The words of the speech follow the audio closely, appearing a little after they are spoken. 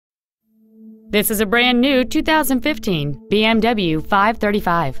This is a brand new 2015 BMW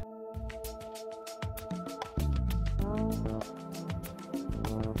 535.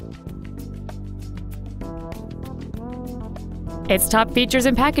 Its top features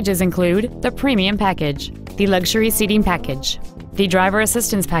and packages include the Premium Package, the Luxury Seating Package, the Driver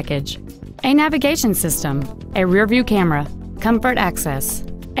Assistance Package, a navigation system, a rear-view camera, comfort access,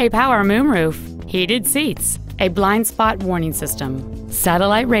 a power moonroof, heated seats, a blind spot warning system,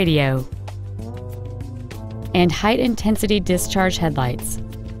 satellite radio, and high-intensity discharge headlights.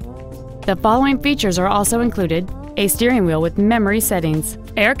 The following features are also included: a steering wheel with memory settings,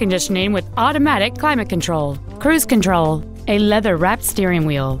 air conditioning with automatic climate control, cruise control, a leather-wrapped steering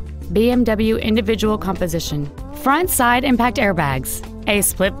wheel, BMW individual composition, front side impact airbags, a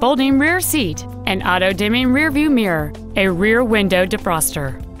split folding rear seat, an auto-dimming rear-view mirror, a rear window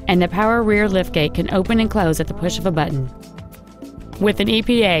defroster, and the power rear liftgate can open and close at the push of a button. With an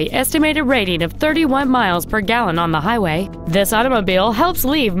EPA estimated rating of 31 miles per gallon on the highway, this automobile helps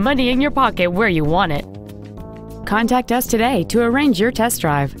leave money in your pocket where you want it. Contact us today to arrange your test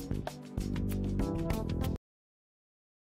drive.